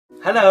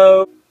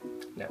Hello.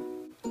 No.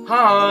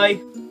 Hi.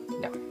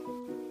 No.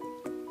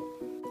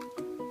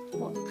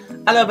 What?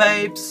 Hello,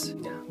 babes.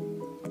 No.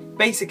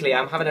 Basically,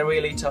 I'm having a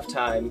really tough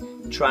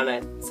time trying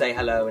to say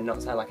hello and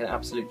not sound like an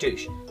absolute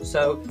douche.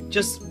 So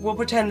we'll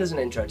pretend there's an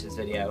intro to this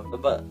video,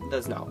 but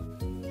there's not.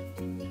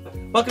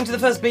 Welcome to the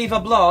first Beaver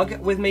Blog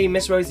with me,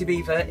 Miss Rosie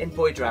Beaver, in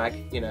boy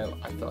drag. You know,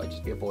 I thought I'd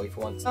just be a boy for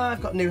once.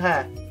 I've got new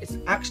hair. It's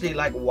actually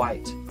like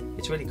white.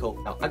 It's really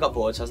cool. Now, I got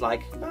bored, so I was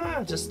like,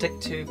 I'll just stick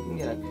to,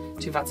 you know,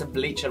 2 vats of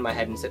bleach on my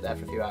head and sit there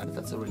for a few hours.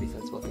 That's a really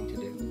sensible thing to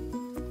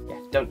do. Yeah,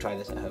 don't try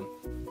this at home,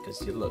 because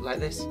you'll look like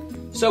this.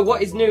 So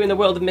what is new in the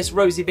world of Miss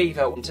Rosie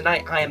Beaver? And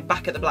tonight I am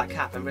back at the Black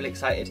Cap. I'm really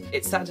excited.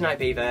 It's Saturday Night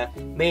Beaver,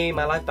 me,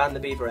 my live band, the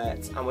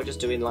Beaverettes, and we're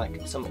just doing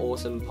like some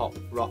awesome pop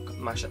rock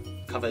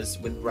mashup covers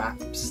with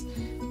raps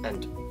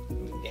and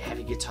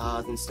heavy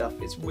guitars and stuff.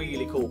 It's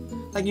really cool.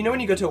 Like, you know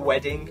when you go to a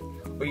wedding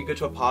or you go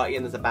to a party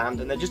and there's a band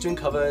and they're just doing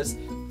covers,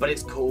 but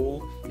it's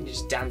cool and you're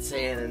just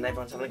dancing and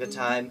everyone's having a good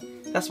time?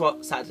 That's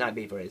what Saturday Night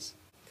Beaver is.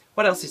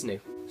 What else is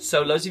new?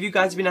 So loads of you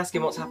guys have been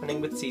asking what's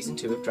happening with season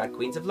 2 of Drag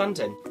Queens of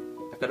London.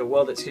 I've got a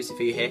world exclusive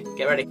for you here.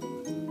 Get ready.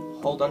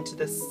 Hold on to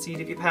the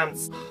seat of your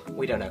pants.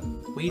 We don't know.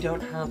 We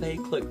don't have a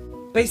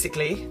clue.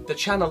 Basically, the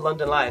channel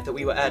London Live that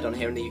we were aired on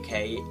here in the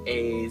UK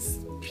is...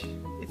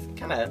 it's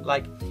kind of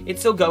like... it's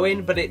still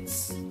going, but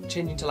it's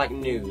changing to like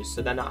news,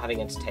 so they're not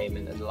having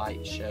entertainment and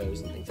light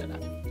shows and things like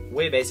that.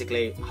 We're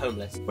basically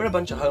homeless. We're a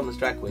bunch of homeless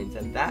drag queens,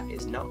 and that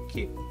is not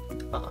cute.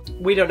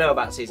 We don't know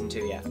about season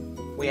 2 yet.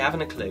 We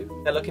haven't a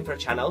clue. They're looking for a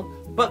channel,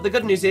 but the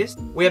good news is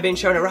we are being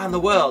shown around the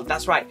world.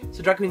 That's right.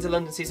 So Drag Queens of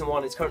London season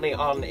 1 is currently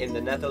on in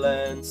the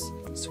Netherlands,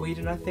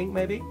 Sweden, I think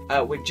maybe.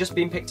 We've just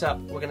been picked up.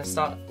 We're going to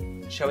start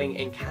showing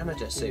in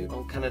Canada soon.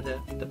 Oh,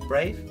 Canada the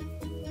Brave.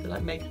 They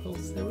like maple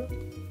syrup.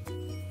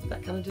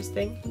 That Canada's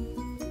thing.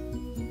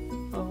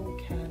 Oh,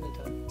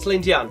 Canada.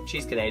 Celine Dion,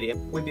 she's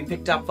Canadian. We've been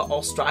picked up for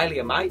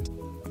Australia, mate.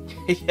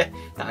 Yeah,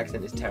 that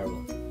accent is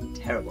terrible.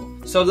 Terrible.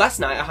 So last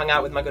night I hung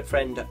out with my good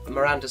friend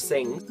Miranda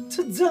Sings.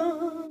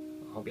 Ta-da!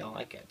 I hope you all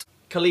like it.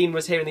 Colleen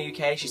was here in the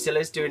UK, she still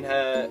is doing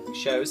her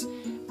shows,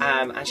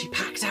 and she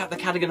packed out the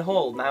Cadogan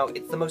Hall. Now,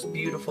 it's the most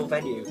beautiful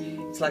venue.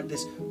 It's like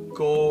this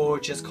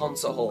gorgeous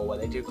concert hall where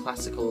they do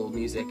classical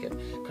music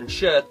and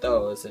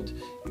concertos and,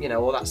 you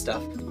know, all that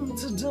stuff.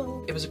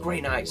 It was a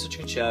great night, such a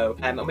good show,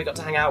 and we got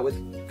to hang out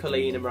with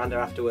Colleen and Miranda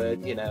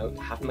afterward, you know,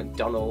 have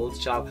McDonald's,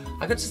 chill out.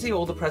 I got to see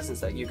all the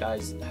presents that you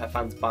guys, her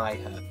fans, buy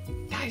her.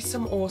 That is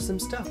some awesome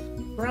stuff.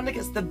 Miranda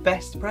gets the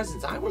best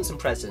presents. I want some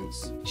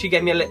presents. She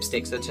gave me a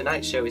lipstick, so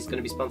tonight's show is going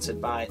to be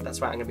sponsored by, that's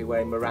right, I'm going to be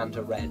wearing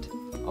Miranda Red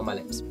on my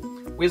lips.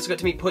 We also got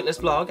to meet Pointless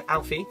Blog,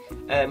 Alfie,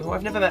 who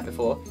I've never met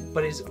before,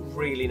 but is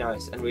really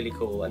nice and really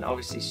cool and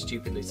obviously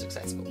stupidly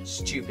successful.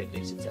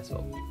 Stupidly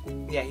successful.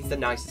 Yeah, he's the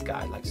nicest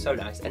guy, like so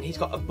nice. And he's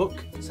got a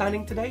book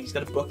signing today. He's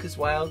got a book as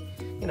well.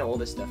 You know, all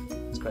this stuff.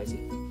 It's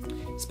crazy.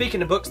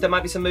 Speaking of books, there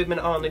might be some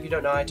movement on. If you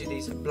don't know, I do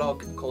these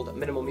blog called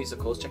Minimal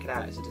Musicals. Check it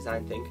out, it's a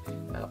design thing.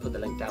 I'll put the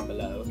link down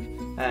below.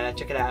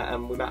 Check it out,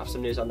 and we might have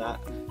some news on that.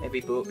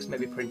 Maybe books,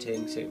 maybe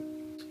printing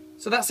soon.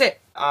 So that's it.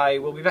 I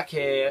will be back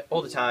here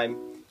all the time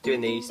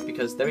doing these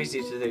because they're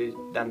easier to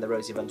do than the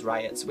Rosie Runs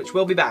Riots, which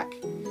will be back.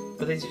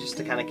 But these are just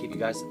to kind of keep you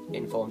guys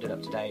informed and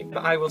up to date.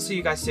 But I will see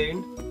you guys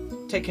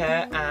soon. Take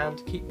care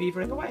and keep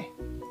beavering away.